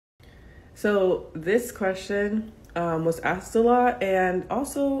So this question was asked a lot, and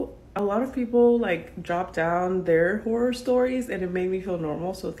also a lot of people like drop down their horror stories, and it made me feel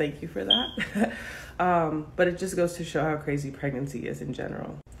normal. So thank you for that. But it just goes to show how crazy pregnancy is in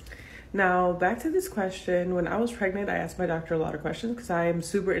general. Now, back to this question. When I was pregnant, I asked my doctor a lot of questions because I am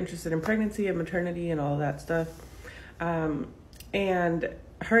super interested in pregnancy and maternity and all that stuff. And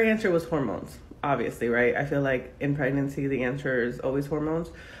her answer was hormones, obviously, right? I feel like in pregnancy, the answer is always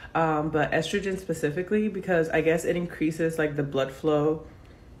hormones. But estrogen specifically, because I guess it increases like the blood flow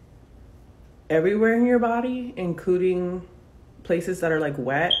everywhere in your body, including places that are like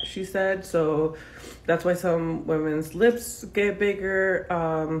wet, she said. So that's why some women's lips get bigger.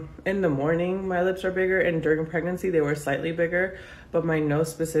 In the morning, my lips are bigger, and during pregnancy, they were slightly bigger, but my nose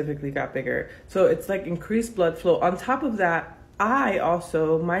specifically got bigger. So it's like increased blood flow. On top of that,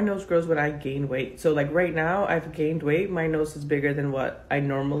 my nose grows when I gain weight. So like right now, I've gained weight. My nose is bigger than what my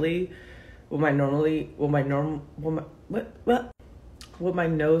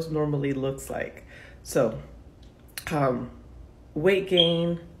nose normally looks like. So, weight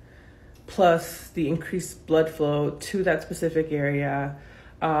gain plus the increased blood flow to that specific area.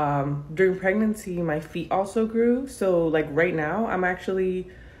 During pregnancy, my feet also grew. So like right now, I'm actually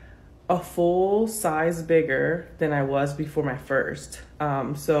a full size bigger than I was before my first.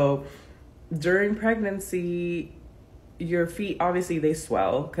 So during pregnancy, your feet, obviously they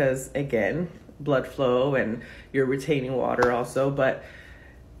swell because again, blood flow and you're retaining water also.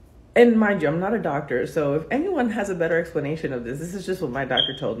 And mind you, I'm not a doctor, so if anyone has a better explanation of this is just what my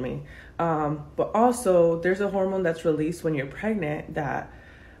doctor told me. But also, there's a hormone that's released when you're pregnant that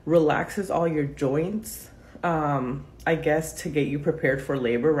relaxes all your joints, I guess to get you prepared for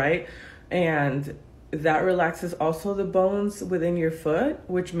labor, right? And that relaxes also the bones within your foot,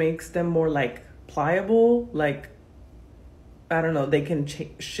 which makes them more like pliable, like, I don't know, they can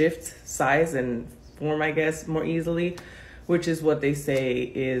shift size and form, I guess, more easily, which is what they say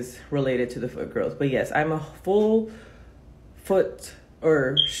is related to the foot growth. But yes, I'm a full foot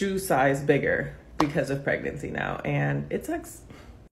or shoe size bigger because of pregnancy now. And it sucks.